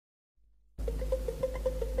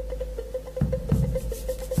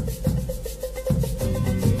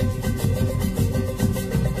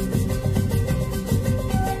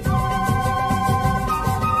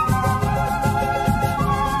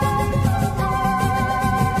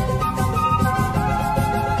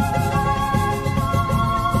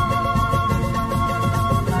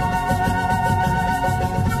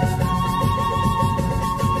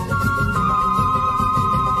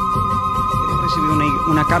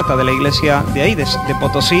Marta, de la iglesia de ahí, de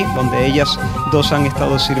Potosí, donde ellas dos han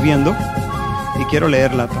estado sirviendo. Y quiero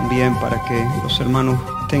leerla también para que los hermanos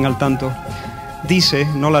estén al tanto. Dice,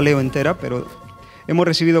 no la leo entera, pero hemos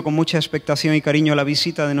recibido con mucha expectación y cariño la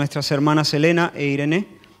visita de nuestras hermanas Elena e Irene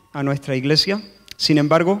a nuestra iglesia. Sin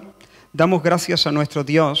embargo, damos gracias a nuestro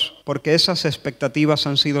Dios porque esas expectativas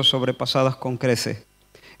han sido sobrepasadas con creces.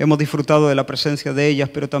 Hemos disfrutado de la presencia de ellas,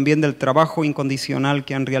 pero también del trabajo incondicional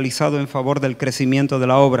que han realizado en favor del crecimiento de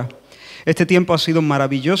la obra. Este tiempo ha sido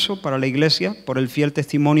maravilloso para la Iglesia por el fiel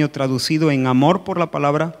testimonio traducido en amor por la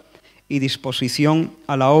palabra y disposición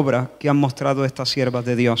a la obra que han mostrado estas siervas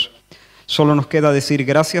de Dios. Solo nos queda decir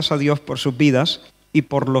gracias a Dios por sus vidas y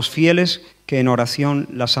por los fieles que en oración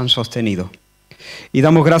las han sostenido. Y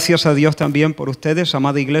damos gracias a Dios también por ustedes,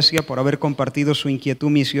 amada Iglesia, por haber compartido su inquietud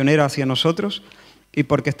misionera hacia nosotros y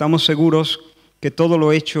porque estamos seguros que todo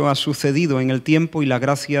lo hecho ha sucedido en el tiempo y la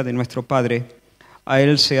gracia de nuestro Padre. A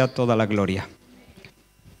Él sea toda la gloria.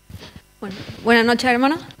 Bueno, buenas noches,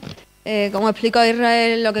 hermanos. Como explicó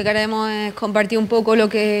Israel, lo que queremos es compartir un poco lo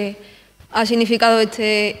que ha significado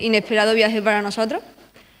este inesperado viaje para nosotros,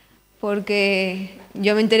 porque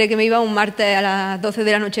yo me enteré que me iba un martes a las 12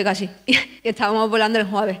 de la noche casi, y estábamos volando el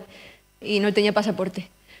jueves, y no tenía pasaporte.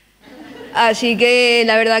 Así que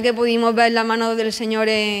la verdad que pudimos ver la mano del Señor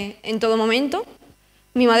en todo momento.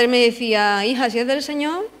 Mi madre me decía, hija, si es del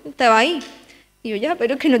Señor, te vas a ir. Y yo, ya,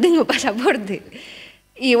 pero es que no tengo pasaporte.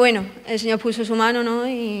 Y bueno, el Señor puso su mano, ¿no?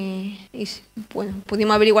 Y bueno,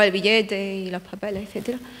 pudimos averiguar el billete y los papeles,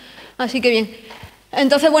 etc. Así que bien.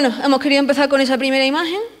 Entonces, bueno, hemos querido empezar con esa primera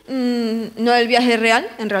imagen. No es el viaje real,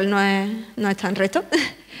 en realidad no es tan recto.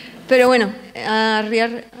 Pero bueno,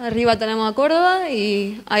 arriba tenemos a Córdoba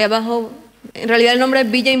y ahí abajo, en realidad el nombre es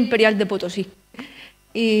Villa Imperial de Potosí.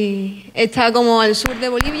 Y está como al sur de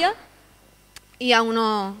Bolivia y a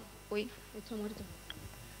unos... Uy, esto ha muerto.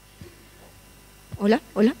 Hola,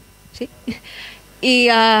 hola, sí. Y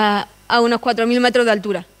a unos 4.000 metros de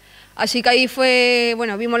altura. Así que ahí fue,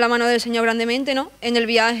 bueno, vimos la mano del Señor grandemente, ¿no? En el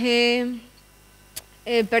viaje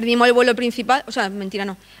perdimos el vuelo principal, o sea, mentira,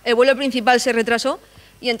 no. El vuelo principal se retrasó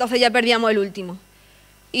y entonces ya perdíamos el último.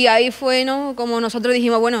 Y ahí fue, ¿no? Como nosotros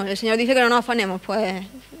dijimos, bueno, el Señor dice que no nos afanemos, pues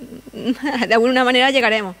de alguna manera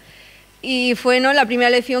llegaremos. Y fue, ¿no?, la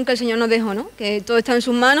primera lección que el Señor nos dejó, ¿no? Que todo está en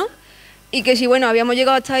sus manos y que si, bueno, habíamos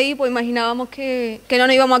llegado hasta ahí, pues imaginábamos que no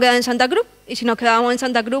nos íbamos a quedar en Santa Cruz. Y si nos quedábamos en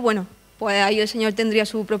Santa Cruz, bueno, pues ahí el Señor tendría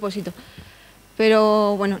su propósito.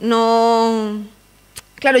 Pero, bueno, no...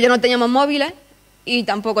 Claro, ya no teníamos móviles y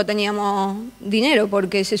tampoco teníamos dinero,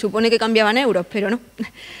 porque se supone que cambiaban euros, pero no.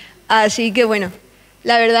 Así que, bueno,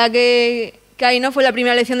 la verdad que ahí no fue la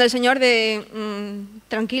primera lección del Señor de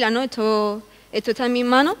tranquila, ¿no? Esto está en mis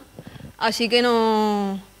manos, así que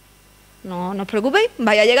no os preocupéis,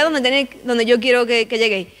 vais a llegar donde yo quiero que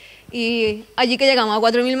lleguéis. Y allí que llegamos a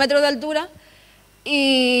 4.000 metros de altura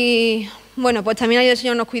y, bueno, pues también ahí el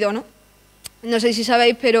Señor nos cuidó, ¿no? No sé si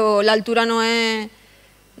sabéis, pero la altura no es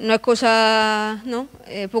cosa, ¿no?,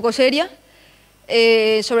 poco seria.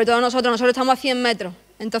 Sobre todo nosotros estamos a 100 metros,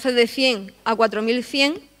 entonces de 100 a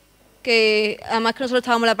 4.100, que además que nosotros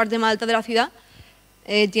estábamos en la parte más alta de la ciudad,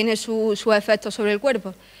 tiene sus efectos sobre el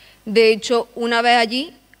cuerpo. De hecho, una vez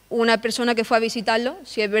allí, una persona que fue a visitarlo,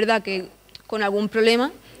 si es verdad que con algún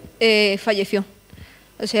problema, falleció.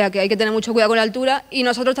 O sea que hay que tener mucho cuidado con la altura y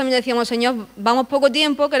nosotros también decíamos, Señor, vamos poco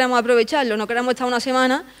tiempo, queremos aprovecharlo, no queremos estar una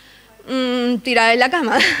semana tiradas en la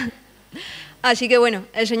cama. Así que bueno,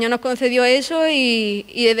 el Señor nos concedió eso y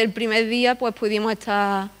desde el primer día pues pudimos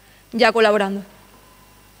estar ya colaborando.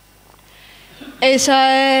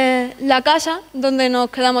 Esa es la casa donde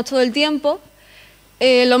nos quedamos todo el tiempo.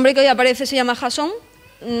 El hombre que hoy aparece se llama Jasón,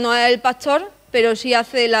 no es el pastor, pero sí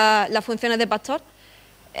hace las funciones de pastor.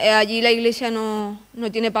 Allí la iglesia no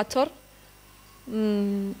tiene pastor,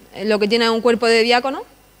 lo que tiene es un cuerpo de diácono,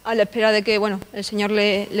 a la espera de que, bueno, el Señor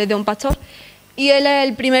le dé un pastor. Y él es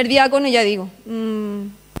el primer diácono, ya digo,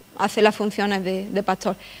 hace las funciones de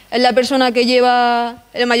pastor. Es la persona que lleva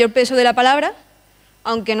el mayor peso de la palabra,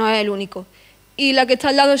 aunque no es el único. Y la que está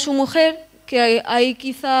al lado es su mujer, que ahí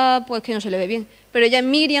quizá pues que no se le ve bien. Pero ella es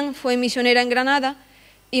Miriam, fue misionera en Granada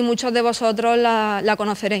y muchos de vosotros la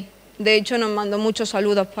conoceréis. De hecho, nos mandó muchos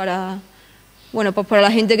saludos para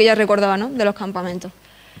la gente que ella recordaba, ¿no?, de los campamentos.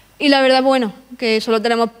 Y la verdad, bueno, que solo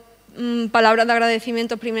tenemos palabras de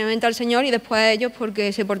agradecimiento primeramente al Señor y después a ellos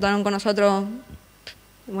porque se portaron con nosotros,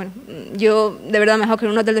 bueno, yo de verdad mejor que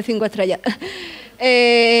en un hotel de 5 estrellas.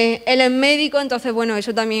 Él es médico, entonces, bueno,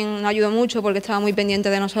 eso también nos ayudó mucho porque estaba muy pendiente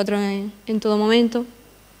de nosotros en todo momento.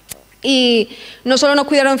 Y no solo nos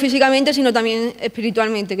cuidaron físicamente, sino también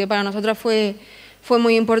espiritualmente, que para nosotras fue fue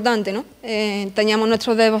muy importante, ¿no? Teníamos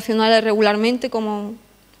nuestros devocionales regularmente como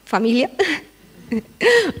familia,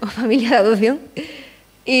 o familia de adopción.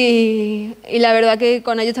 Y la verdad que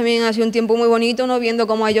con ellos también ha sido un tiempo muy bonito, ¿no? Viendo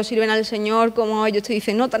cómo ellos sirven al Señor, cómo ellos te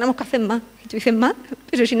dicen, no, tenemos que hacer más. Y tú dices, ¿más?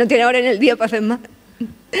 Pero si no tienes hora en el día para hacer más.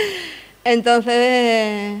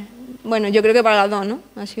 Entonces, bueno, yo creo que para las dos, ¿no?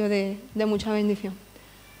 Ha sido de mucha bendición.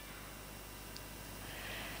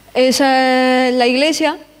 Esa es la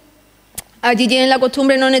iglesia. Allí tienen la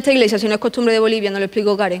costumbre, no en esta iglesia, sino es costumbre de Bolivia, no lo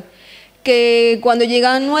explico Karen, que cuando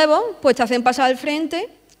llegan nuevos, pues te hacen pasar al frente,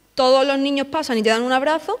 todos los niños pasan y te dan un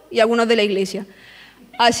abrazo, y algunos de la iglesia.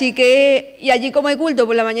 Así que, y allí como hay culto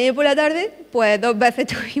por la mañana y por la tarde, pues 2 veces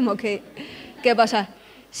tuvimos que pasar.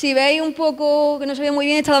 Si veis un poco, que no se ve muy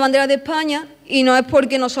bien, está la bandera de España, y no es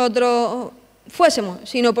porque nosotros fuésemos,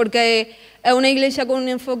 sino porque es una iglesia con un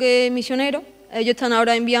enfoque misionero. Ellos están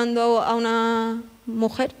ahora enviando a una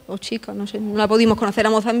mujer, o chica, no sé, no la pudimos conocer, a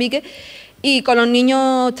Mozambique, y con los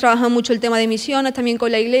niños trabajan mucho el tema de misiones, también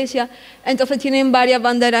con la iglesia, entonces tienen varias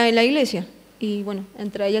banderas en la iglesia, y bueno,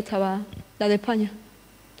 entre ellas estaba la de España.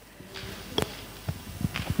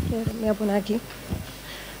 Me voy a poner aquí,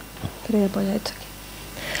 pero voy a poner esto aquí.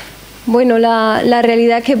 Bueno, la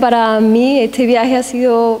realidad es que para mí este viaje ha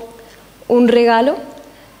sido un regalo.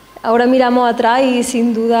 Ahora miramos atrás y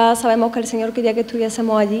sin duda sabemos que el Señor quería que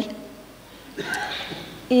estuviésemos allí.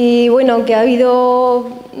 Y bueno, aunque ha habido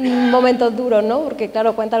momentos duros, ¿no? Porque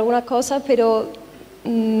claro, cuenta algunas cosas, pero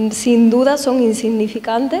sin duda son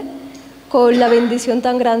insignificantes con la bendición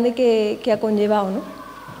tan grande que ha conllevado, ¿no?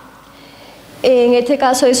 En este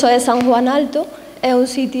caso eso es San Juan Alto, es un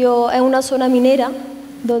sitio, es una zona minera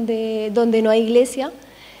donde no hay iglesia,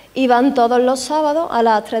 y van todos los sábados a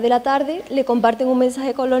las 3 de la tarde, le comparten un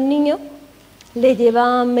mensaje con los niños, les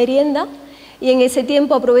llevan merienda, y en ese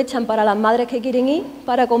tiempo aprovechan para las madres que quieren ir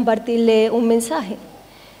para compartirles un mensaje.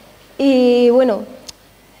 Y bueno,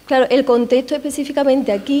 claro, el contexto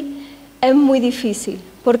específicamente aquí es muy difícil,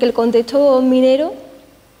 porque el contexto minero,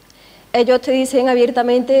 ellos te dicen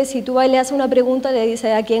abiertamente, si tú vas y le haces una pregunta, le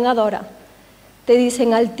dices ¿a quién adora? Te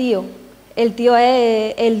dicen al tío, el tío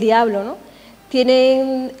es el diablo, ¿no?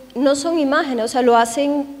 No son imágenes, o sea, lo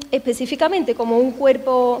hacen específicamente como un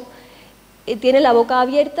cuerpo, tiene la boca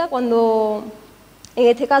abierta cuando, en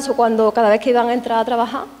este caso, cada vez que van a entrar a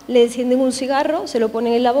trabajar, le encienden un cigarro, se lo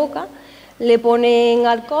ponen en la boca, le ponen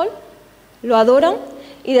alcohol, lo adoran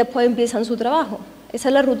y después empiezan su trabajo. Esa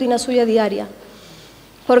es la rutina suya diaria.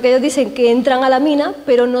 Porque ellos dicen que entran a la mina,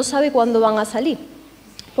 pero no saben cuándo van a salir.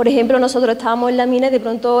 Por ejemplo, nosotros estábamos en la mina y de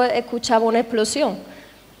pronto escuchaba una explosión,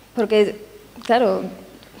 porque, claro,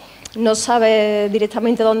 no sabes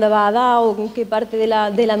directamente dónde vas a dar o en qué parte de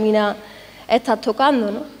la mina estás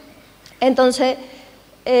tocando, ¿no? Entonces,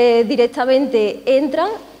 directamente entran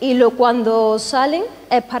y cuando salen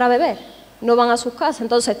es para beber, no van a sus casas.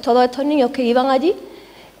 Entonces, todos estos niños que iban allí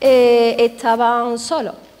estaban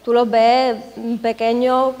solos. Tú los ves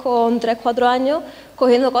pequeños con 3, 4 años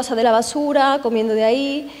cogiendo cosas de la basura, comiendo de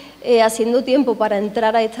ahí, haciendo tiempo para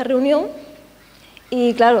entrar a esta reunión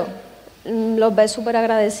y claro, los ves súper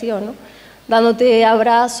agradecidos, ¿no? Dándote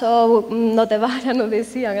abrazos, no te vayas, nos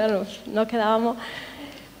decían, claro, nos quedábamos,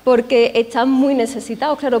 porque están muy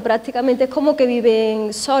necesitados, claro, prácticamente es como que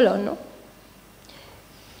viven solos, ¿no?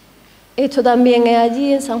 Esto también es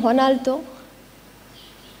allí, en San Juan Alto,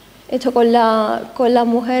 esto con las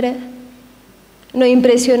mujeres. Nos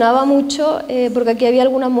impresionaba mucho, porque aquí había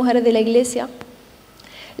algunas mujeres de la iglesia,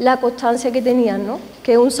 la constancia que tenían, ¿no?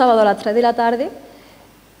 Que un sábado a las 3 de la tarde,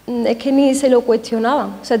 es que ni se lo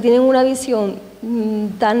cuestionaban, o sea, tienen una visión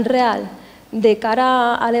tan real de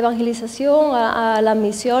cara a la evangelización, a las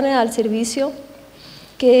misiones, al servicio,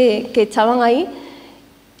 que estaban ahí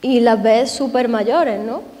y las ves súper mayores,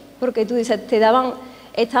 ¿no? Porque tú dices,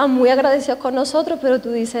 estaban muy agradecidos con nosotros, pero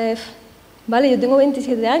tú dices, vale, yo tengo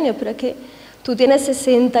 27 años, pero es que tú tienes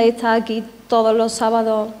 60 y estás aquí todos los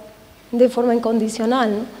sábados de forma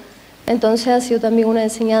incondicional, ¿no? Entonces ha sido también una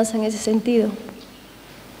enseñanza en ese sentido.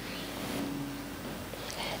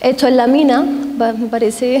 Esto es la mina, me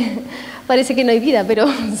parece que no hay vida, pero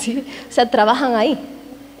sí, o sea, trabajan ahí,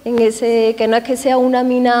 que no es que sea una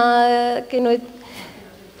mina que no es...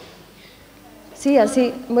 Sí,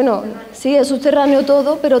 así, bueno, sí, es subterráneo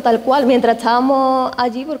todo, pero tal cual, mientras estábamos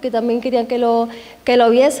allí, porque también querían que lo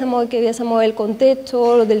viésemos, que viésemos el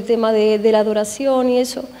contexto del tema de la adoración y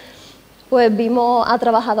eso, pues vimos a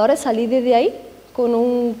trabajadores salir desde ahí con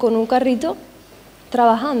un carrito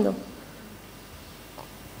trabajando.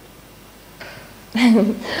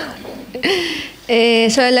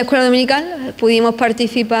 Eso es la escuela dominical, pudimos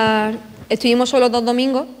participar, estuvimos solo 2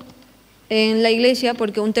 domingos en la iglesia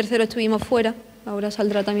porque un tercero estuvimos fuera ahora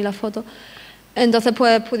saldrá también la foto. Entonces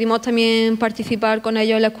pues pudimos también participar con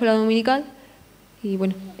ellos en la escuela dominical y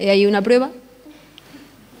bueno, hay una prueba.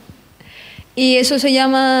 Y eso se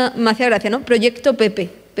llama, me hacía gracia, ¿no? Proyecto Pepe.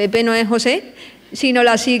 Pepe no es José, sino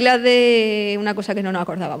las siglas de una cosa que no nos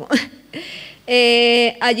acordábamos.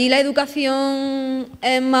 Allí la educación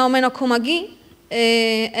es más o menos como aquí,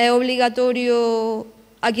 es obligatorio,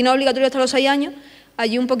 aquí no es obligatorio hasta los 6 años,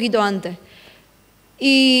 allí un poquito antes.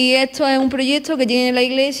 Y esto es un proyecto que tiene la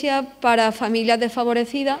Iglesia para familias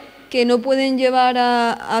desfavorecidas que no pueden llevar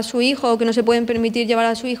a su hijo o que no se pueden permitir llevar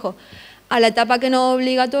a su hijo a la etapa que no es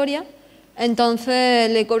obligatoria, entonces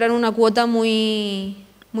le cobran una cuota muy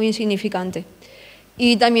insignificante.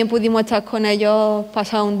 Y también pudimos estar con ellos,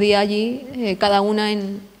 pasar un día allí, cada una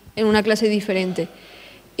en una clase diferente.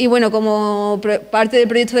 Y bueno, como parte del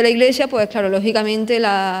proyecto de la Iglesia, pues claro, lógicamente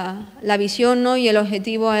la visión, ¿no?, y el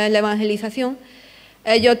objetivo es la evangelización.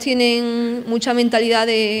 Ellos tienen mucha mentalidad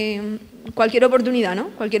de cualquier oportunidad, ¿no?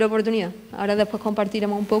 Cualquier oportunidad. Ahora después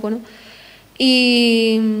compartiremos un poco, ¿no?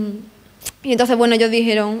 Y entonces, bueno, ellos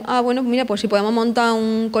dijeron, bueno, mira, pues si podemos montar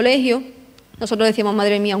un colegio. Nosotros decíamos,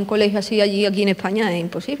 madre mía, un colegio así aquí en España es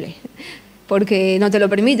imposible, porque no te lo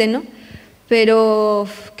permiten, ¿no? Pero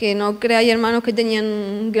que no creáis, hermanos, que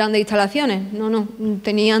tenían grandes instalaciones. No,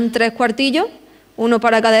 tenían 3 cuartillos, uno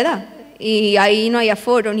para cada edad. Y ahí no hay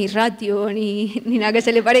aforo, ni ratio, ni nada que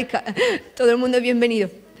se le parezca. Todo el mundo es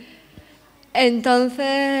bienvenido.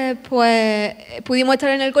 Entonces, pues pudimos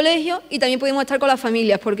estar en el colegio y también pudimos estar con las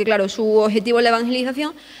familias, porque claro, su objetivo es la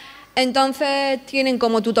evangelización. Entonces tienen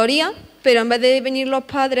como tutoría, pero en vez de venir los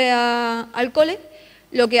padres al cole,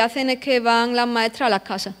 lo que hacen es que van las maestras a las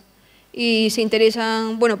casas. Y se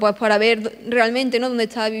interesan, bueno, pues para ver realmente, ¿no?, dónde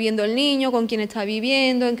está viviendo el niño, con quién está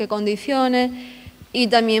viviendo, en qué condiciones. Y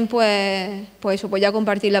también, pues eso, pues ya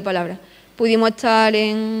compartir la palabra. Pudimos estar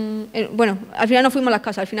bueno, al final no fuimos a las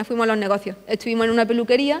casas, al final fuimos a los negocios. Estuvimos en una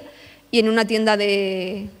peluquería y en una tienda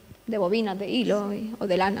de bobinas, de hilo o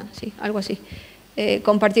de lana, sí, algo así,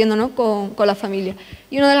 compartiendo, ¿no?, con las familias.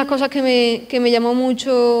 Y una de las cosas que me llamó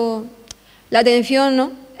mucho la atención,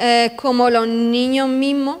 ¿no?, es como los niños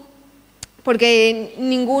mismos, porque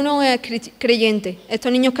ninguno es creyente.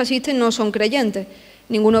 Estos niños que asisten no son creyentes.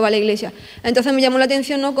 Ninguno va a la iglesia. Entonces me llamó la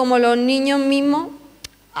atención, ¿no?, como los niños mismos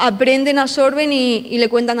aprenden, absorben y le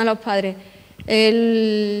cuentan a los padres.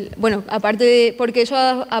 Bueno, porque eso,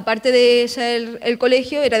 aparte de ser el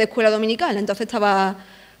colegio, era de escuela dominical, entonces estaban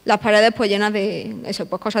las paredes pues llenas de eso,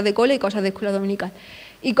 pues cosas de cole y cosas de escuela dominical.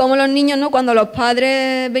 Y como los niños, ¿no?, cuando los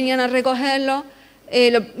padres venían a recogerlos,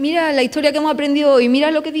 mira la historia que hemos aprendido hoy,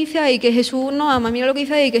 mira lo que dice ahí, que Jesús nos ama, mira lo que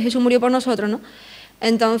dice ahí, que Jesús murió por nosotros, ¿no?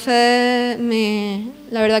 Entonces,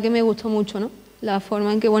 la verdad que me gustó mucho, ¿no?, la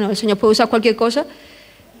forma en que, bueno, el Señor puede usar cualquier cosa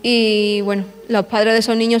y, bueno, los padres de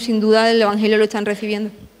esos niños sin duda el Evangelio lo están recibiendo.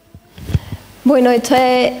 Bueno, esto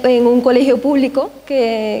es en un colegio público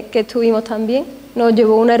que estuvimos también. Nos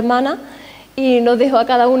llevó una hermana y nos dejó a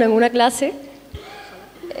cada una en una clase.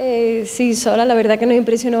 Sí, sola, la verdad que nos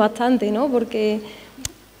impresionó bastante, ¿no?, porque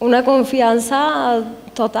una confianza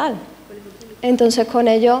total. Entonces, con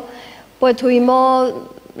ellos pues tuvimos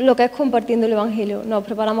lo que es compartiendo el Evangelio. Nos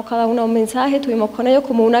preparamos cada uno un mensaje, estuvimos con ellos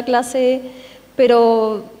como una clase,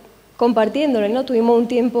 pero compartiéndolo, ¿no? Tuvimos un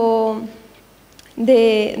tiempo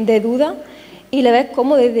de duda y le ves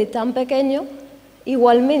cómo desde tan pequeños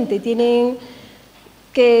igualmente tienen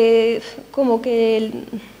que, como que,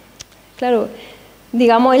 claro,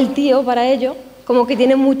 digamos el tío para ellos, como que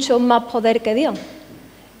tiene mucho más poder que Dios.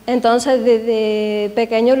 Entonces desde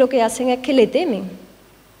pequeños lo que hacen es que le temen.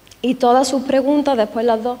 Y todas sus preguntas, después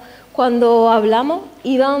las dos, cuando hablamos,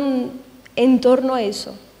 iban en torno a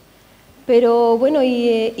eso. Pero bueno,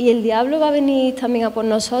 y el diablo va a venir también a por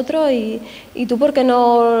nosotros, y tú ¿por qué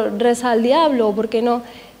no rezas al diablo? ¿Por qué no?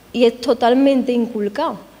 Y es totalmente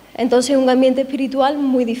inculcado. Entonces es un ambiente espiritual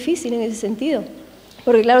muy difícil en ese sentido.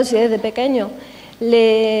 Porque claro, si desde pequeño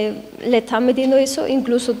le están metiendo eso,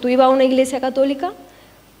 incluso tú ibas a una iglesia católica,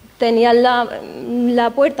 tenías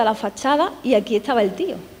la puerta, la fachada, y aquí estaba el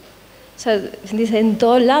tío. O sea, dice, en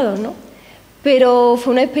todos lados, ¿no? Pero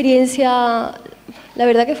fue una experiencia, la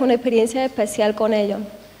verdad que fue una experiencia especial con ellos,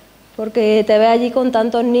 porque te ves allí con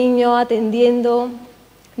tantos niños atendiendo,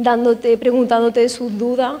 preguntándote sus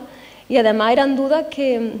dudas, y además eran dudas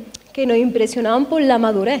que nos impresionaban por la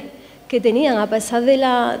madurez que tenían, a pesar de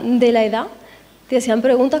la edad, te hacían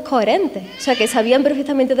preguntas coherentes, o sea, que sabían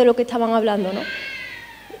perfectamente de lo que estaban hablando, ¿no?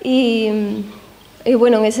 Y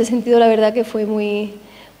bueno, en ese sentido la verdad que fue muy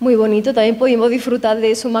bonito. También pudimos disfrutar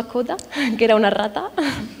de su mascota, que era una rata.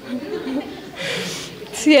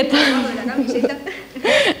 Sí,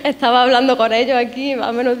 estaba hablando con ellos aquí, más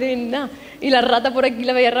o menos de nada. y la rata por aquí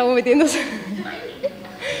la veía Rabo metiéndose.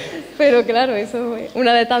 Pero claro, eso es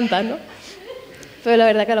una de tantas, ¿no? Pero la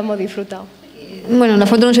verdad que lo hemos disfrutado. Bueno, la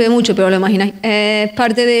foto no se ve mucho, pero lo imagináis. Es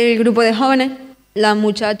parte del grupo de jóvenes. Las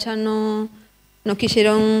muchachas nos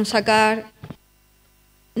quisieron sacar,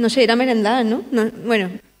 no sé, era merendar, ¿no? Bueno,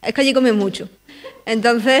 es que allí comen mucho.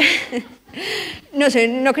 Entonces, no sé,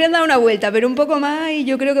 nos querían dar una vuelta, pero un poco más y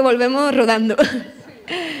yo creo que volvemos rodando.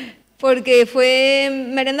 Porque fue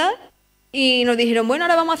merendar y nos dijeron, bueno,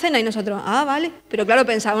 ahora vamos a cenar y nosotros, ah, vale. Pero claro,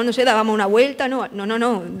 pensábamos, no sé, dábamos una vuelta, no,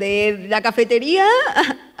 de la cafetería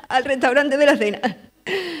al restaurante de la cena.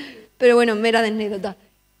 Pero bueno, mera de anécdota.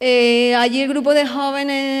 Allí el grupo de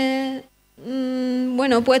jóvenes,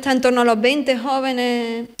 bueno, pues está en torno a los 20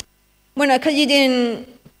 jóvenes. Bueno, es que allí tienen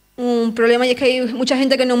un problema y es que hay mucha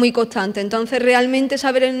gente que no es muy constante. Entonces, realmente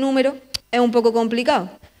saber el número es un poco complicado.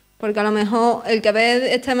 Porque a lo mejor el que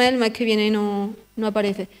ve este mes, el mes que viene no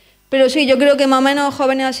aparece. Pero sí, yo creo que más o menos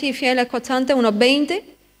jóvenes así, fieles, constantes, unos 20,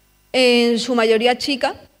 en su mayoría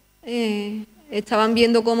chicas. Estaban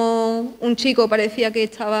viendo como un chico parecía que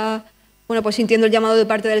estaba, bueno, pues sintiendo el llamado de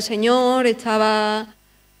parte del Señor, estaba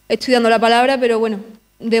estudiando la palabra, pero bueno,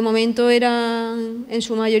 de momento eran en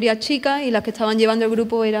su mayoría chicas y las que estaban llevando el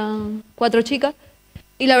grupo eran 4 chicas.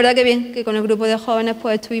 Y la verdad que bien, que con el grupo de jóvenes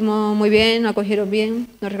pues estuvimos muy bien, nos acogieron bien,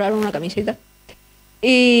 nos regalaron una camiseta.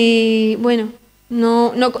 Y bueno,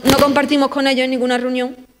 no compartimos con ellos en ninguna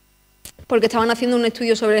reunión porque estaban haciendo un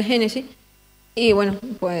estudio sobre el Génesis y bueno,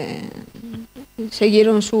 pues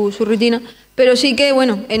siguieron su rutina. Pero sí que,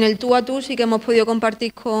 bueno, en el tú a tú sí que hemos podido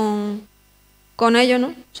compartir con ellos,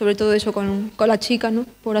 ¿no? Sobre todo eso, con las chicas, ¿no?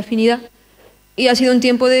 Por afinidad. Y ha sido un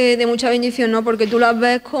tiempo de mucha bendición, ¿no? Porque tú las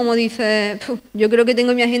ves como dices, yo creo que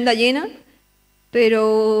tengo mi agenda llena,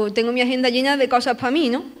 pero tengo mi agenda llena de cosas para mí,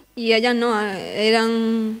 ¿no? Y ellas no,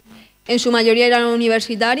 en su mayoría eran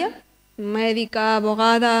universitarias, médicas,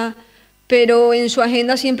 abogadas, pero en su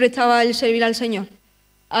agenda siempre estaba el servir al Señor.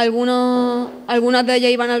 Algunas de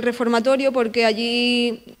ellas iban al reformatorio porque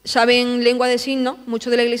allí saben lengua de signos, muchos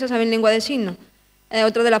de la iglesia saben lengua de signos. Es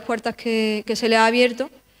otra de las puertas que se les ha abierto.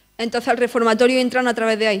 Entonces al reformatorio entran a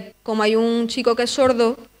través de ahí. Como hay un chico que es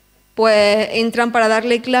sordo, pues entran para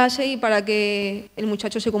darle clase y para que el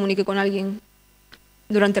muchacho se comunique con alguien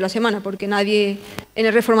durante la semana, porque nadie, en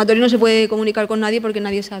el reformatorio no se puede comunicar con nadie porque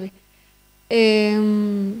nadie sabe.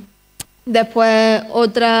 Después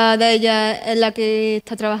otra de ellas es la que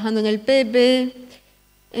está trabajando en el Pepe.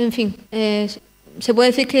 En fin, se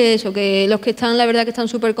puede decir que eso, que los que están, la verdad que están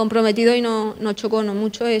súper comprometidos y nos chocó no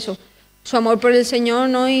mucho eso. Su amor por el Señor,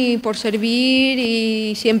 ¿no? Y por servir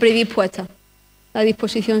y siempre dispuesta. La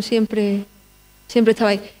disposición siempre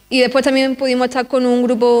estaba ahí. Y después también pudimos estar con un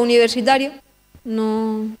grupo universitario.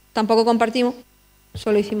 Tampoco compartimos,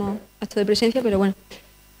 solo hicimos acto de presencia, pero bueno.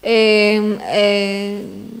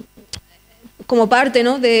 Como parte,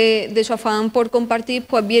 ¿no? de su afán por compartir,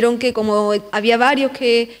 pues vieron que como había varios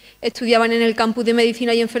que estudiaban en el campus de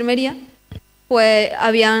medicina y enfermería, pues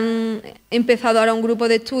habían empezado ahora un grupo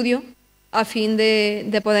de estudio a fin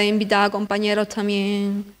de poder invitar a compañeros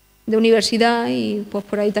también de universidad y pues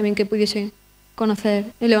por ahí también que pudiesen conocer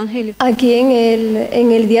el Evangelio. Aquí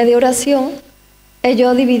en el día de oración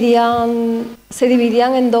ellos se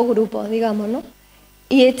dividían en 2 grupos, digamos, ¿no?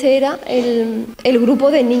 Y este era el grupo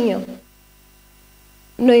de niños.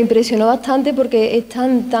 Nos impresionó bastante porque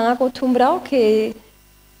están tan acostumbrados que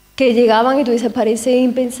llegaban y tú dices, parece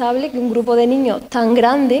impensable que un grupo de niños tan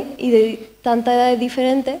grande y de tantas edades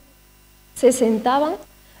diferentes se sentaban,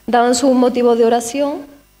 daban sus motivos de oración,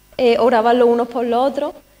 oraban los unos por los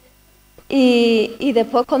otros y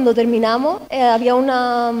después cuando terminamos había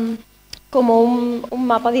como un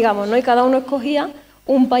mapa, digamos, ¿no? Y cada uno escogía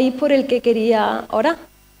un país por el que quería orar.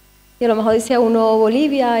 Y a lo mejor decía uno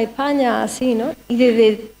Bolivia, España, así, ¿no? Y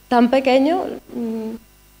desde tan pequeños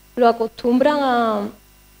lo acostumbran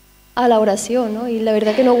a la oración, ¿no? Y la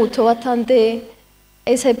verdad que nos gustó bastante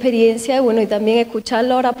esa experiencia y bueno, y también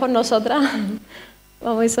escucharlo orar por nosotras.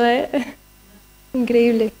 Vamos, eso es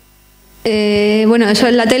increíble. Bueno, eso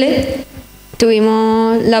es la tele.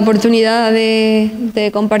 Tuvimos la oportunidad de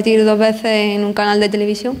compartir 2 veces en un canal de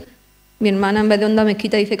televisión. Mi hermana en vez de Onda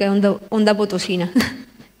Mezquita dice que es Onda Potosina.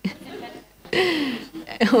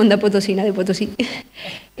 Onda Potosina, de Potosí.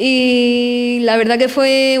 Y la verdad que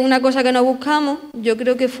fue una cosa que nos buscamos. Yo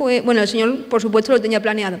creo que fue, bueno, el Señor por supuesto lo tenía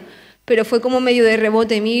planeado, pero fue como medio de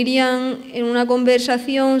rebote. Miriam en una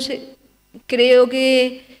conversación, creo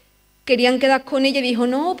que querían quedar con ella y dijo,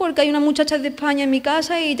 no, porque hay unas muchachas de España en mi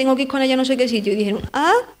casa y tengo que ir con ella a no sé qué sitio. Y dijeron,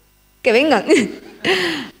 que vengan.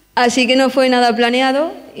 Así que no fue nada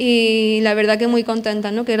planeado y la verdad que muy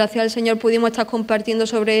contenta, ¿no? Que gracias al Señor pudimos estar compartiendo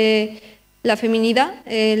sobre la feminidad.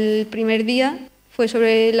 El primer día fue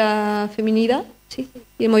sobre la feminidad, sí,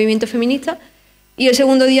 y el movimiento feminista, y el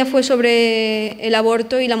segundo día fue sobre el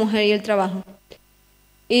aborto y la mujer y el trabajo.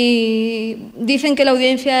 Y dicen que la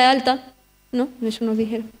audiencia es alta, ¿no? Eso nos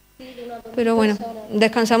dijeron. Pero bueno,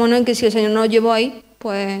 descansamos, ¿no?, en que si el Señor nos llevó ahí,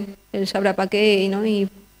 pues Él sabrá para qué, ¿no?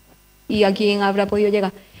 Y a quién habrá podido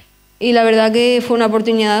llegar. Y la verdad que fue una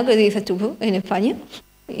oportunidad que dices tú, pues, en España.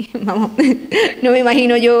 Y, vamos, no me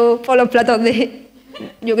imagino yo por los platos de,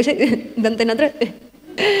 yo qué sé, de Antena 3.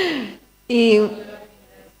 Y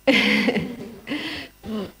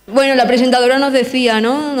bueno, la presentadora nos decía,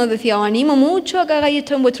 ¿no? Nos decía, os animo mucho a que hagáis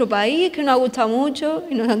esto en vuestro país, que nos ha gustado mucho.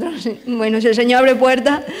 Y nosotros, bueno, si el Señor abre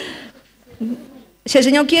puertas, si el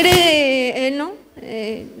Señor quiere, Él, ¿no?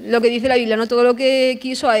 Lo que dice la Biblia, ¿no? Todo lo que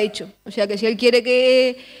quiso ha hecho. O sea que si Él quiere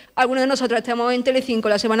que alguno de nosotros estemos en Telecinco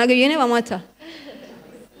la semana que viene, vamos a estar.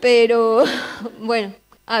 Pero, bueno,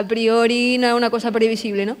 a priori no es una cosa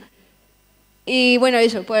previsible, ¿no? Y bueno,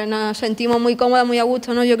 eso, pues nos sentimos muy cómodas, muy a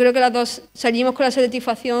gusto, ¿no? Yo creo que las dos salimos con la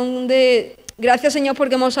satisfacción de gracias, Señor,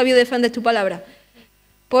 porque hemos sabido defender tu palabra.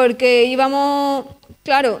 Porque íbamos,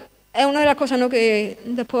 claro, es una de las cosas, ¿no?, que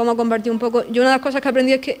después vamos a compartir un poco. Yo una de las cosas que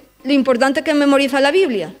aprendí es que lo importante es que memorizar la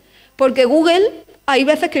Biblia, porque Google hay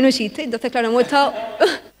veces que no existe. Entonces, claro, hemos estado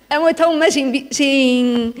un mes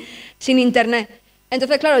sin internet.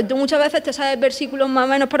 Entonces, claro, tú muchas veces te sabes versículos más o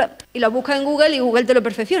menos y los buscas en Google y Google te lo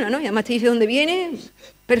perfecciona, ¿no? Y además te dice dónde viene,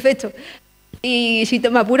 perfecto. Y si te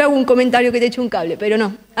me apura algún comentario que te eche un cable, pero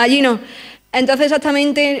no, allí no. Entonces,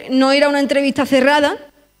 exactamente, no era una entrevista cerrada,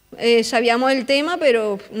 sabíamos el tema,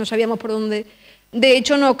 pero no sabíamos por dónde. De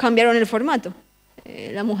hecho, nos cambiaron el formato.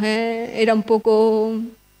 La mujer era un poco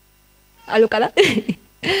alocada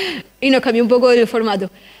y nos cambió un poco el formato.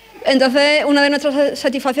 Entonces, una de nuestras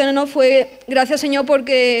satisfacciones, ¿no?, fue, gracias, Señor,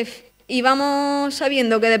 porque íbamos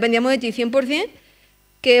sabiendo que dependíamos de ti 100%,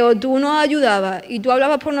 que o tú nos ayudabas y tú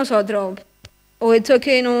hablabas por nosotros, o esto es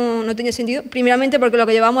que no tenía sentido. Primeramente porque lo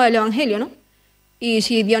que llevamos es el Evangelio, ¿no? Y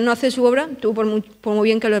si Dios no hace su obra, tú por muy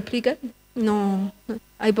bien que lo expliques, no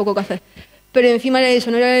hay poco que hacer. Pero encima era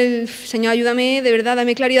eso, no era el Señor, ayúdame, de verdad,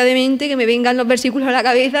 dame claridad de mente, que me vengan los versículos a la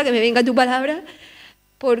cabeza, que me venga tu palabra,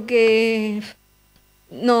 porque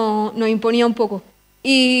nos imponía un poco.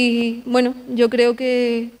 Y bueno, yo creo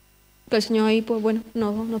que el Señor ahí, pues bueno,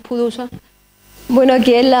 nos pudo usar. Bueno,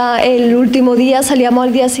 aquí el último día, salíamos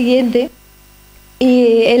al día siguiente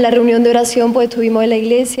y en la reunión de oración pues estuvimos en la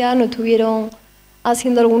iglesia, nos estuvieron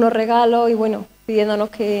haciendo algunos regalos y bueno, pidiéndonos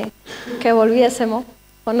que volviésemos,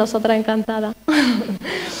 pues nosotras encantadas.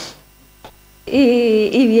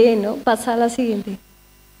 y bien, ¿no? Pasa a la siguiente.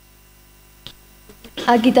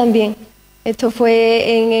 Aquí también. Esto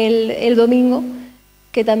fue en el domingo,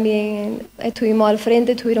 que también estuvimos al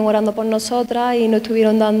frente, estuvieron orando por nosotras y nos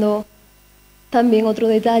estuvieron dando también otro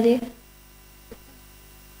detalle.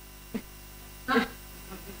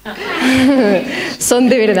 Son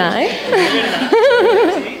de verdad, ¿eh?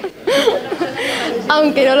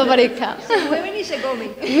 Aunque no lo parezca. Se mueven y se comen.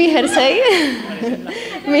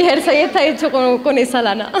 Mi jersey está hecho con esa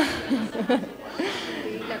lana.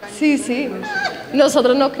 Sí, sí.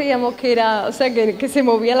 Nosotros nos creíamos que era, o sea, que se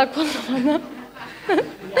movían las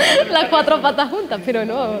cuatro patas juntas, pero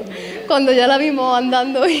no. Cuando ya la vimos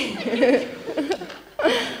andando y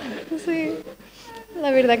sí,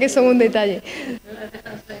 la verdad que son un detalle.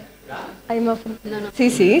 ¿Hay más?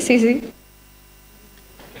 Sí.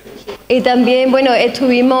 Y también, bueno,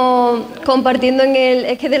 estuvimos compartiendo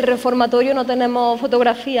es que del reformatorio no tenemos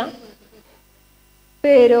fotografía,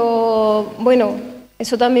 pero bueno,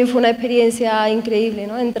 eso también fue una experiencia increíble,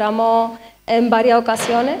 ¿no? Entramos en varias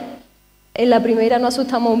ocasiones, en la primera nos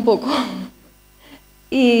asustamos un poco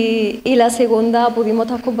y la segunda pudimos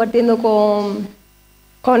estar compartiendo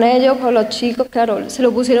con ellos, con los chicos, claro, se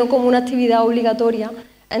lo pusieron como una actividad obligatoria,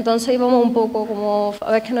 entonces íbamos un poco como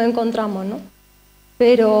a ver qué nos encontramos, ¿no?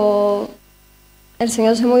 Pero el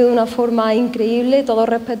Señor se movió de una forma increíble, todos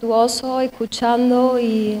respetuosos, escuchando,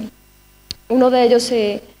 y uno de ellos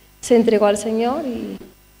se entregó al Señor y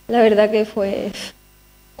la verdad que fue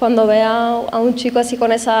cuando ve a un chico así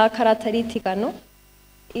con esas características, ¿no?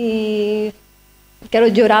 Y claro,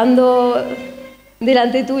 llorando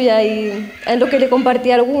delante tuya, y es lo que le compartí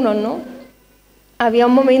a algunos, ¿no? Había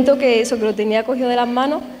un momento que lo tenía cogido de las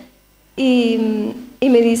manos y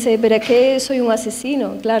me dice, pero es que soy un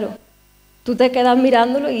asesino, claro. Tú te quedas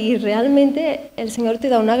mirándolo y realmente el Señor te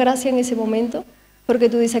da una gracia en ese momento, porque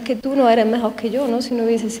tú dices que tú no eres mejor que yo, ¿no? Si no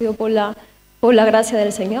hubiese sido por la gracia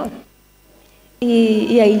del Señor.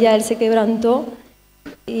 Y ahí ya Él se quebrantó.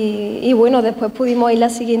 Y bueno, después pudimos ir la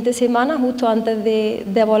siguiente semana, justo antes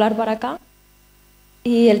de volar para acá.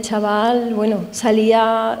 Y el chaval, bueno,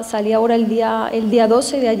 salía ahora el día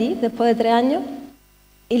 12 de allí, después de 3 años,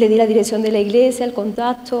 y le di la dirección de la iglesia, el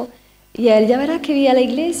contacto, y a él, ya verás que vi a la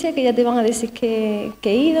iglesia, que ya te van a decir que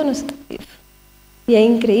he ido, no sé. Y es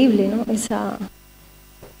increíble, ¿no?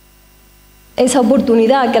 Esa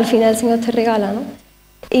oportunidad que al final el Señor te regala, ¿no?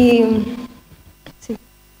 Y sí.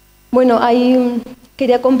 Bueno, ahí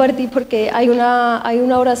quería compartir porque hay una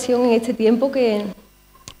oración en este tiempo que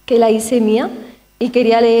la hice mía y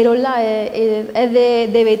quería leerosla. Es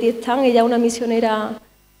de Betty Stan, ella es una misionera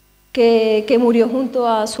que murió junto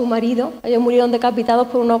a su marido. Ellos murieron decapitados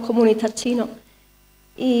por unos comunistas chinos.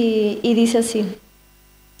 Y dice así: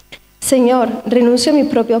 Señor, renuncio a mis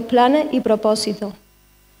propios planes y propósitos,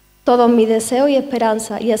 todos mis deseos y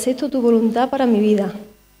esperanzas, y acepto tu voluntad para mi vida.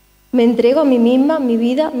 Me entrego a mí misma, mi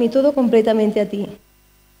vida, mi todo completamente a ti,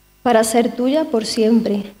 para ser tuya por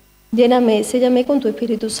siempre. Lléname, séllame con tu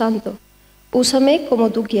Espíritu Santo. Úsame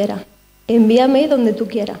como tú quieras. Envíame donde tú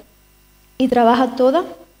quieras. Y trabaja toda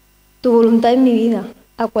tu voluntad en mi vida,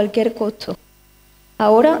 a cualquier costo,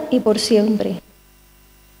 ahora y por siempre.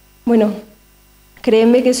 Bueno,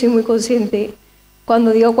 créeme que soy muy consciente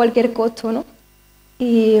cuando digo cualquier costo, ¿no?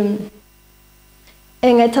 Y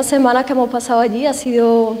en estas semanas que hemos pasado allí ha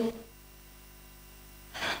sido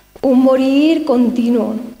un morir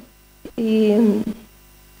continuo, ¿no?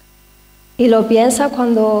 Y lo piensas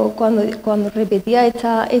cuando repetía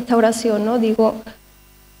esta oración, ¿no? Digo,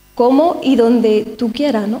 cómo y donde tú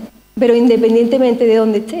quieras, ¿no? Pero independientemente de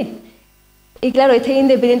donde esté. Y claro,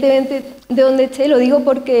 independientemente de donde esté, lo digo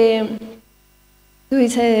porque tú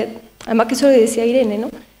dices, además que eso lo decía Irene, ¿no?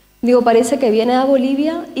 Digo, parece que vienes a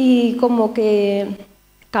Bolivia y como que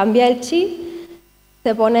cambia el chip,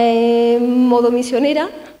 te pones en modo misionera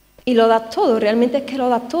y lo das todo, realmente es que lo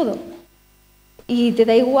das todo. Y te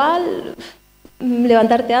da igual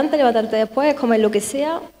levantarte antes, levantarte después, comer lo que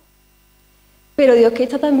sea. Pero Dios, que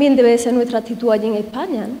esta también debe ser nuestra actitud allí en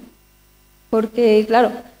España, ¿no? Porque,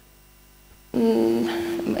 claro,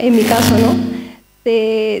 en mi caso, ¿no?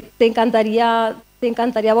 Te encantaría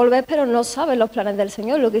volver, pero no sabes los planes del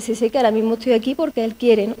Señor. Lo que sí sé que ahora mismo estoy aquí porque Él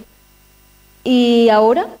quiere, ¿no? Y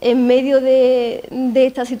ahora, en medio de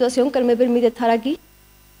esta situación que Él me permite estar aquí,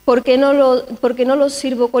 ¿por qué no lo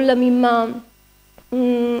sirvo con la misma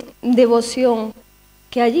devoción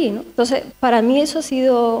que allí, ¿no? Entonces, para mí eso ha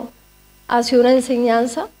sido una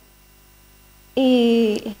enseñanza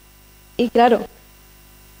y claro,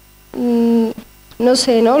 no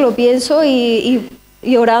sé, ¿no? Lo pienso y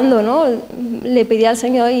orando, ¿no? Le pedí al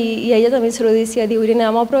Señor y a ella también se lo decía, digo, Irene,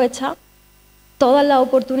 vamos a aprovechar todas las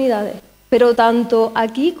oportunidades, pero tanto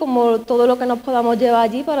aquí como todo lo que nos podamos llevar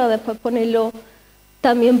allí para después ponerlo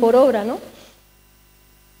también por obra, ¿no?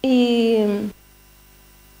 Y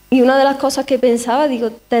una de las cosas que pensaba,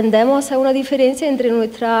 digo, tendemos a hacer una diferencia entre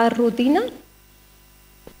nuestra rutina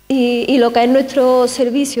y lo que es nuestro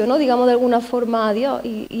servicio, ¿no? Digamos de alguna forma a Dios,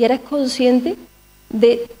 y eres consciente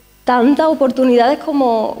de tantas oportunidades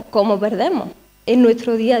como perdemos en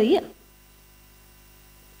nuestro día a día.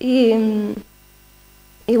 Y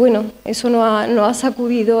bueno, eso nos ha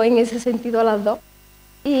sacudido en ese sentido a las dos.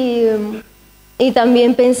 Y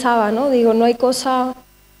también pensaba, ¿no? Digo, no hay cosa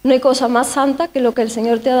más santa que lo que el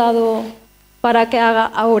Señor te ha dado para que haga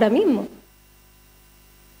ahora mismo.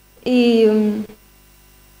 Y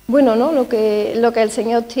bueno, ¿no? Lo que el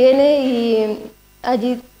Señor tiene, y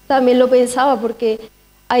allí también lo pensaba porque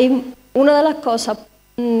hay una de las cosas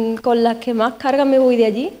con las que más carga me voy de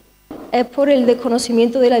allí es por el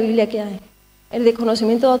desconocimiento de la Biblia que hay. El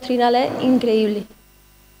desconocimiento doctrinal es increíble.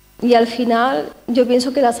 Y al final yo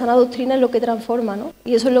pienso que la sana doctrina es lo que transforma, ¿no?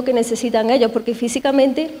 Y eso es lo que necesitan ellos, porque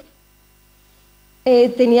físicamente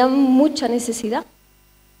tenían mucha necesidad.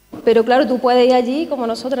 Pero claro, tú puedes ir allí como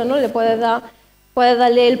nosotros, ¿no? Puedes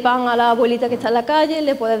darle el pan a la abuelita que está en la calle,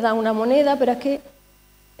 le puedes dar una moneda, pero es que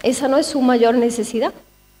esa no es su mayor necesidad.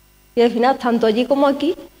 Y al final, tanto allí como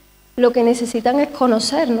aquí, lo que necesitan es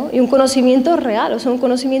conocer, ¿no? Y un conocimiento real, o sea, un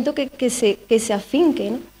conocimiento que se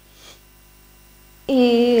afinque, ¿no?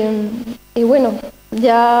 Y bueno,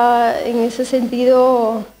 ya en ese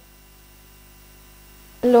sentido,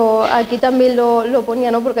 aquí también lo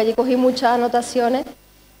ponía, ¿no? Porque allí cogí muchas anotaciones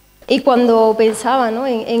y cuando pensaba, ¿no?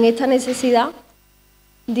 en esta necesidad,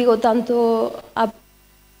 digo,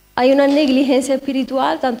 hay una negligencia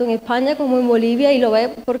espiritual tanto en España como en Bolivia, y lo ves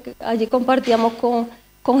porque allí compartíamos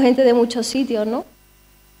con gente de muchos sitios, ¿no?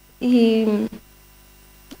 Y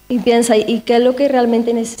piensa, ¿y qué es lo que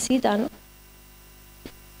realmente necesita, ¿no?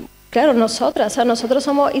 Claro, nosotros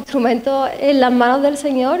somos instrumentos en las manos del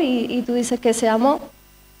Señor, y tú dices que seamos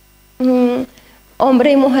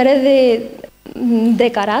hombres y mujeres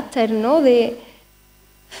de carácter, ¿no?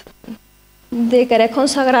 de querer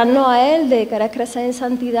consagrarnos a Él, de querer crecer en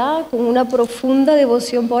santidad, con una profunda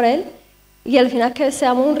devoción por Él, y al final que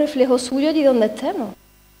seamos un reflejo suyo allí donde estemos.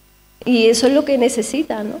 Y eso es lo que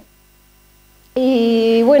necesitan, ¿no?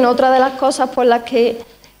 Y bueno, otra de las cosas por las que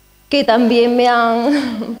también me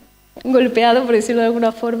han golpeado, por decirlo de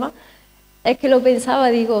alguna forma, es que lo pensaba,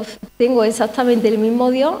 digo, tengo exactamente el mismo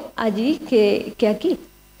Dios allí que aquí.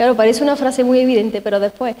 Claro, parece una frase muy evidente, pero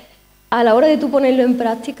después, a la hora de tú ponerlo en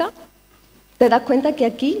práctica, te das cuenta que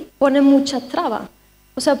aquí pones muchas trabas,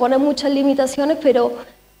 o sea, pones muchas limitaciones, pero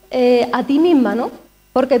a ti misma, ¿no?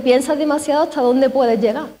 Porque piensas demasiado hasta dónde puedes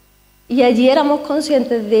llegar. Y allí éramos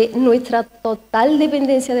conscientes de nuestra total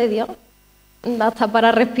dependencia de Dios, hasta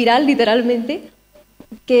para respirar literalmente,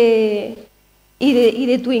 y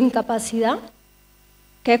de tu incapacidad,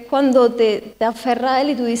 que es cuando te aferras a Él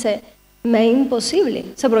y tú dices, me es imposible.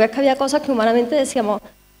 O sea, porque es que había cosas que humanamente decíamos,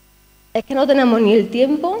 es que no tenemos ni el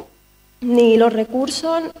tiempo, ni los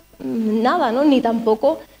recursos, nada, ¿no? Ni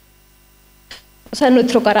tampoco, o sea,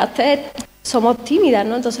 nuestro carácter, somos tímidas,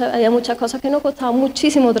 ¿no? Entonces había muchas cosas que nos costaban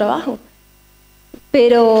muchísimo trabajo.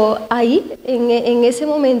 Pero ahí, en ese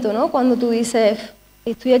momento, ¿no? Cuando tú dices,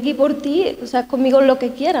 estoy aquí por ti, o sea, conmigo lo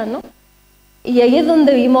que quieras, ¿no? Y ahí es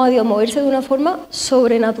donde vimos a Dios moverse de una forma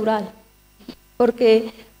sobrenatural.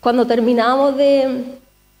 Porque cuando terminábamos de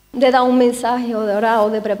dar un mensaje o de orar o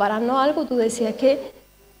de prepararnos algo, tú decías, es que,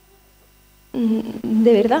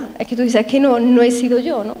 de verdad, es que tú dices, es que no he sido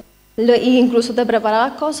yo, ¿no? Y incluso te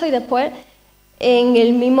preparabas cosas y después, en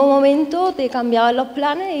el mismo momento, te cambiaban los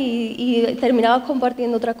planes y terminabas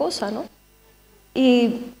compartiendo otra cosa, ¿no?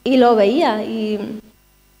 Y lo veía,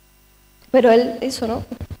 pero él, eso, ¿no?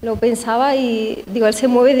 Lo pensaba y, digo, él se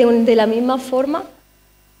mueve de la misma forma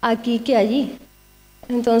aquí que allí.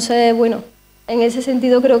 Entonces, bueno, en ese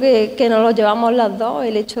sentido creo que nos lo llevamos las dos,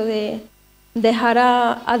 el hecho de dejar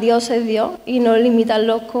a Dios ser Dios y no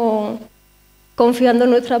limitarlos confiando en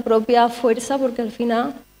nuestra propia fuerza, porque al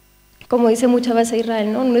final, como dice muchas veces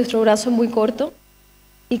Israel, ¿no? Nuestro brazo es muy corto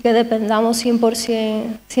y que dependamos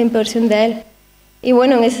 100% de Él. Y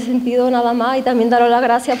bueno, en ese sentido nada más, y también daros las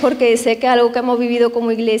gracias porque sé que es algo que hemos vivido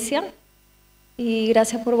como iglesia, y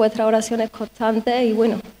gracias por vuestras oraciones constantes, y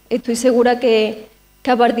bueno, estoy segura que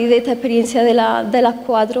a partir de esta experiencia de las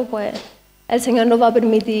 4, pues el Señor nos va a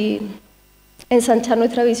permitir ensanchar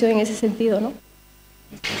nuestra visión en ese sentido, ¿no?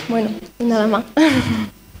 Bueno, y nada más.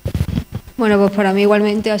 Bueno, pues para mí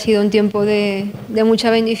igualmente ha sido un tiempo de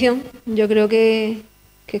mucha bendición. Yo creo que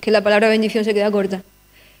la palabra bendición se queda corta.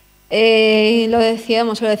 Se lo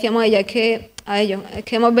decíamos a ella, a ellos, es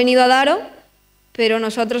que hemos venido a daros, pero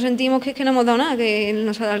nosotros sentimos que es que no hemos dado nada, que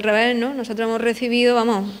al revés, ¿no? Nosotros hemos recibido,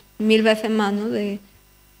 vamos, 1000 veces más, ¿no?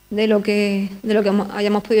 de lo que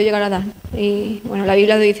hayamos podido llegar a dar. Y bueno, la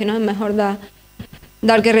Biblia dice, ¿no? Es mejor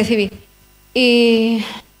dar que recibir. Y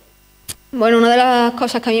bueno, una de las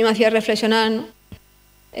cosas que a mí me hacía reflexionar, ¿no?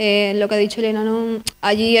 Lo que ha dicho Elena, ¿no?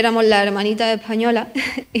 Allí éramos las hermanitas españolas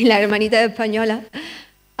y las hermanitas españolas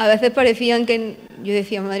a veces parecían que, yo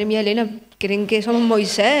decía, madre mía, Elena, creen que somos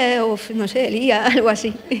Moisés o no sé, Elías, algo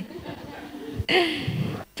así.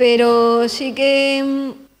 Pero sí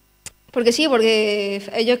que, porque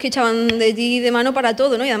ellos que echaban de ti de mano para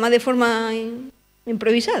todo, ¿no? Y además de forma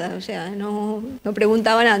improvisada, o sea, no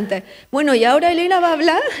preguntaban antes. Bueno, y ahora Elena va a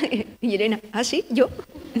hablar. Y Elena, ¿ah, sí? ¿Yo?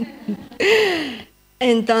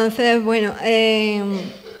 Entonces, bueno,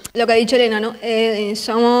 lo que ha dicho Elena, ¿no?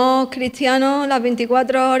 Somos cristianos las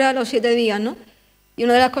 24 horas, los 7 días, ¿no? Y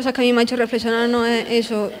una de las cosas que a mí me ha hecho reflexionar, ¿no? Es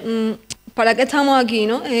eso, ¿para qué estamos aquí,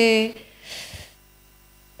 no? Es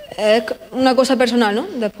una cosa personal, ¿no?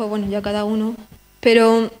 Después, bueno, ya cada uno.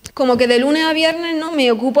 Pero como que de lunes a viernes, ¿no?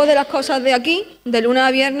 Me ocupo de las cosas de aquí, de lunes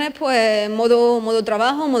a viernes, pues modo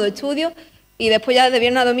trabajo, modo estudio, y después ya de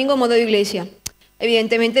viernes a domingo, modo iglesia.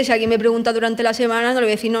 Evidentemente, si alguien me pregunta durante la semana, no le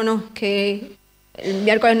voy a decir, no, que el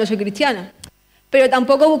miércoles no soy cristiana. Pero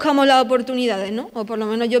tampoco buscamos las oportunidades, ¿no? O por lo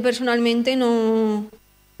menos yo personalmente no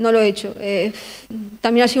lo he hecho.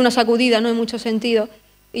 También ha sido una sacudida, ¿no? En muchos sentidos.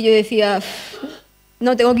 Y yo decía,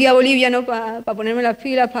 no, tengo que ir a Bolivia, ¿no? Para ponerme las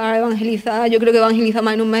pilas, para evangelizar. Yo creo que evangeliza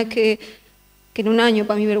más en un mes que en un año,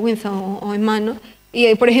 para mi vergüenza, o en más, ¿no?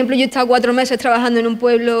 Y, por ejemplo, yo he estado 4 meses trabajando en un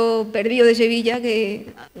pueblo perdido de Sevilla que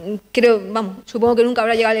creo, vamos, supongo que nunca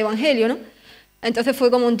habrá llegado al evangelio, ¿no? Entonces fue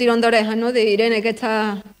como un tirón de orejas, ¿no? De Irene, ¿qué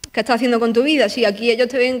estás haciendo con tu vida? Si aquí ellos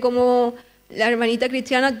te ven como la hermanita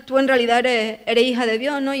cristiana, tú en realidad eres hija de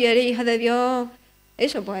Dios, ¿no? Y eres hija de Dios,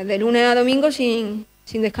 eso, pues de lunes a domingo sin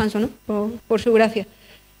descanso, ¿no? Por su gracia.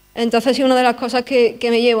 Entonces sí, una de las cosas que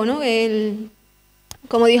me llevo, ¿no?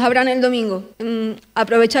 Como dijo Abraham el domingo,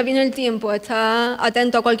 aprovechar bien el tiempo, estar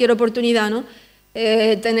atento a cualquier oportunidad, ¿no?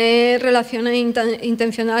 tener relaciones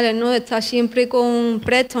intencionales, ¿no? Estar siempre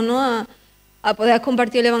prestos, ¿no? A poder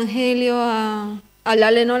compartir el Evangelio, a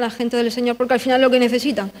hablarle, ¿no? a la gente del Señor, porque al final es lo que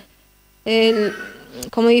necesitan.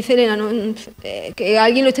 Como dice Elena, ¿no? Que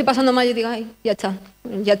alguien lo esté pasando mal y diga, ay, ya está,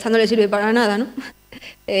 no le sirve para nada, ¿no?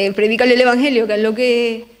 Predícale el Evangelio,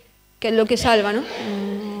 que es lo que salva, ¿no?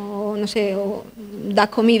 O no sé, o das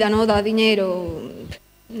comida, ¿no? Das dinero,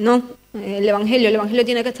 no, el Evangelio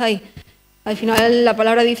tiene que estar ahí. Al final la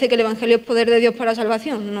palabra dice que el Evangelio es poder de Dios para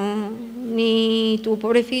salvación, no ni tu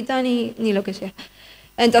pobrecita ni lo que sea.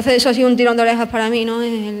 Entonces eso ha sido un tirón de orejas para mí, ¿no?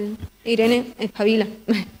 Irene, espabila.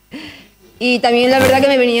 Y también la verdad que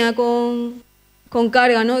me venía con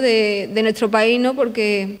carga, ¿no? de nuestro país, ¿no?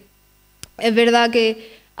 Porque es verdad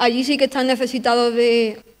que allí sí que están necesitados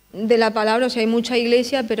de la palabra, o sea, hay mucha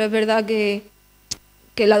iglesia, pero es verdad que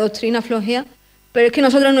la doctrina flojea. Pero es que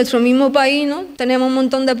nosotros en nuestro mismo país, ¿no? Tenemos un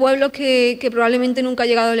montón de pueblos que probablemente nunca ha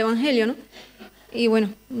llegado el Evangelio, ¿no? Y bueno,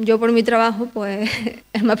 yo por mi trabajo, pues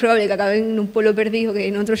es más probable que acabe en un pueblo perdido que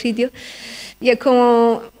en otro sitio. Y es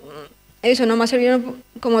como eso, no me ha servido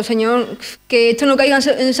como Señor, que esto no caiga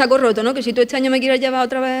en saco roto, ¿no? Que si tú este año me quieres llevar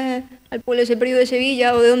otra vez al pueblo ese perdido de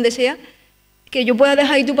Sevilla o de donde sea, que yo pueda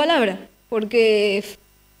dejar ahí tu palabra, porque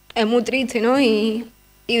es muy triste, ¿no? Y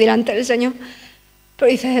delante del Señor.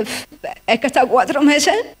 Pero dices, es que has estado 4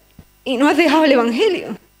 meses y no has dejado el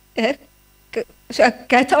Evangelio. O sea,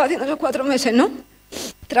 ¿qué has estado haciendo esos 4 meses, no?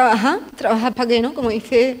 Trabajar para qué, ¿no? Como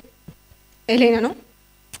dice Elena, ¿no?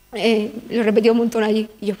 Lo he repetido un montón allí,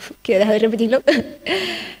 y yo quiero dejar de repetirlo.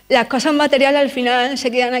 Las cosas materiales al final se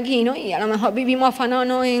quedan aquí, ¿no? Y a lo mejor vivimos afanados,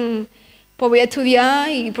 ¿no? Pues voy a estudiar,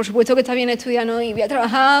 y por supuesto que está bien estudiar, ¿no? Y voy a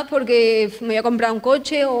trabajar porque me voy a comprar un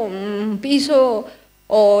coche o un piso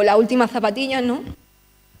o las últimas zapatillas, ¿no?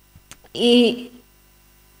 Y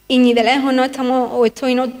ni de lejos no estamos, o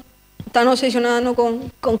estoy no tan obsesionada, ¿no?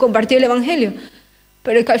 con compartir el Evangelio,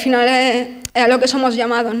 pero es que al final es a lo que somos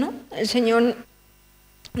llamados, ¿no? El Señor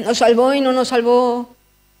nos salvó y no nos salvó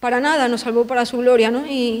para nada, nos salvó para su gloria, ¿no?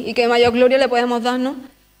 Y qué mayor gloria le podemos dar, ¿no?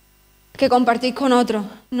 Que compartir con otros,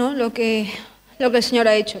 ¿no? Lo que el Señor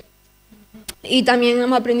ha hecho. Y también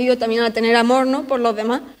hemos aprendido también a tener amor, ¿no? Por los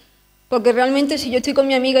demás. Porque realmente si yo estoy con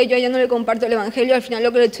mi amiga y yo a ella no le comparto el Evangelio, al final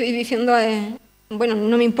lo que le estoy diciendo es, bueno,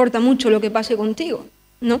 no me importa mucho lo que pase contigo,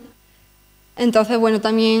 ¿no? Entonces, bueno,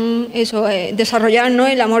 también eso, desarrollar, ¿no?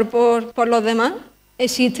 El amor por los demás.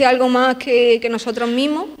 Existe algo más que nosotros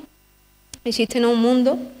mismos, existe, ¿no? Un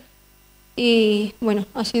mundo, y bueno,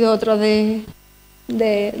 ha sido otro de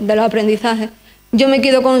los aprendizajes. Yo me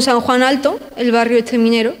quedo con San Juan Alto, el barrio este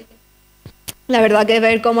minero. La verdad que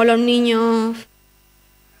ver cómo los niños...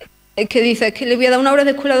 Es que dice, es que les voy a dar una hora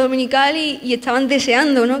de escuela dominical y estaban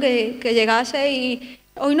deseando, ¿no? que llegase y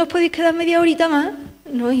hoy nos podéis quedar media horita más.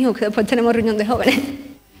 No, hijo, que después tenemos reunión de jóvenes.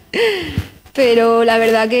 Pero la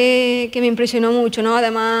verdad que me impresionó mucho, ¿no?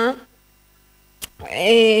 Además,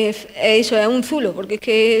 eso, es un zulo, porque es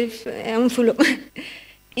que es un zulo.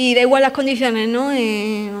 Y da igual las condiciones, ¿no?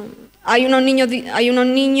 Hay unos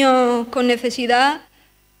niños con necesidad,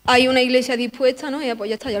 hay una iglesia dispuesta, ¿no? Y pues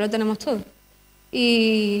ya está, ya lo tenemos todo.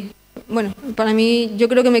 Y bueno, para mí, yo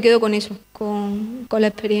creo que me quedo con eso, con la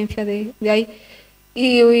experiencia de ahí.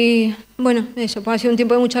 Y bueno, eso, pues ha sido un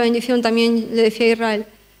tiempo de mucha bendición. También le decía a Israel,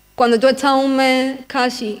 cuando tú estás un mes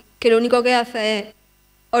casi, que lo único que haces es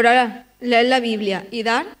orar, leer la Biblia y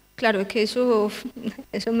dar, claro, es que eso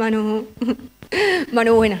es mano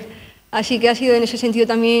buena. Así que ha sido en ese sentido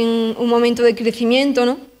también un momento de crecimiento,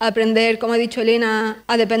 ¿no? Aprender, como ha dicho Elena,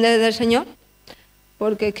 a depender del Señor.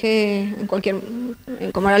 Porque es que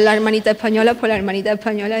como eran las hermanitas españolas, pues las hermanitas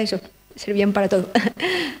españolas, eso, servían para todo.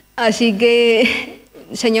 Así que,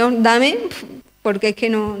 Señor, dame, porque es que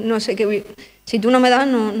no sé qué... Si tú no me das,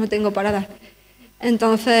 no tengo para dar.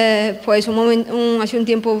 Entonces, pues ha sido un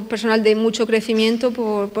tiempo personal de mucho crecimiento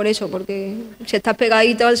por eso, porque si estás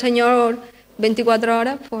pegadito al Señor 24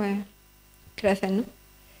 horas, pues creces, ¿no?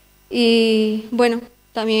 Y bueno,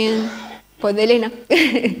 también, pues de Elena.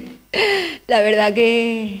 La verdad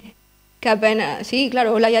que apenas, sí,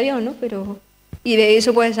 claro, hola y adiós, ¿no? Pero, y de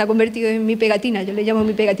eso pues se ha convertido en mi pegatina, yo le llamo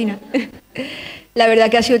mi pegatina. La verdad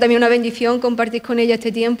que ha sido también una bendición compartir con ella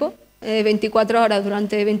este tiempo, 24 horas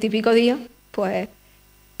durante 20 y pico días, pues,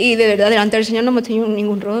 y de verdad delante del Señor no hemos tenido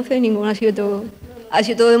ningún roce, ha sido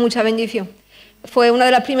todo de mucha bendición. Fue una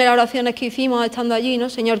de las primeras oraciones que hicimos estando allí, ¿no?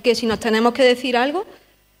 Señor, que si nos tenemos que decir algo,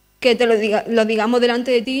 que te lo digamos delante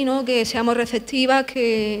de ti, ¿no? Que seamos receptivas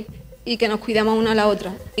y que nos cuidemos una a la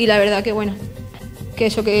otra. Y la verdad que bueno, que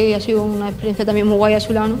eso que ha sido una experiencia también muy guay a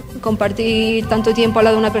su lado, ¿no? Compartir tanto tiempo al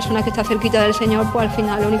lado de una persona que está cerquita del Señor, pues al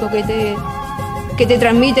final lo único que que te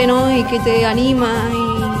transmite, ¿no? Y que te anima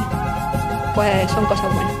y pues son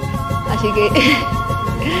cosas buenas. Así que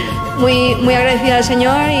muy agradecida al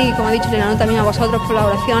Señor y como ha dicho Elena, también a vosotros por las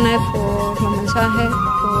oraciones, por los mensajes,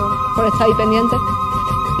 por estar ahí pendientes.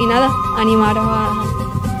 Y nada, animaros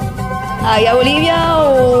a ir a Bolivia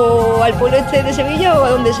o al pueblo este de Sevilla o a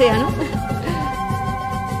donde sea, ¿no?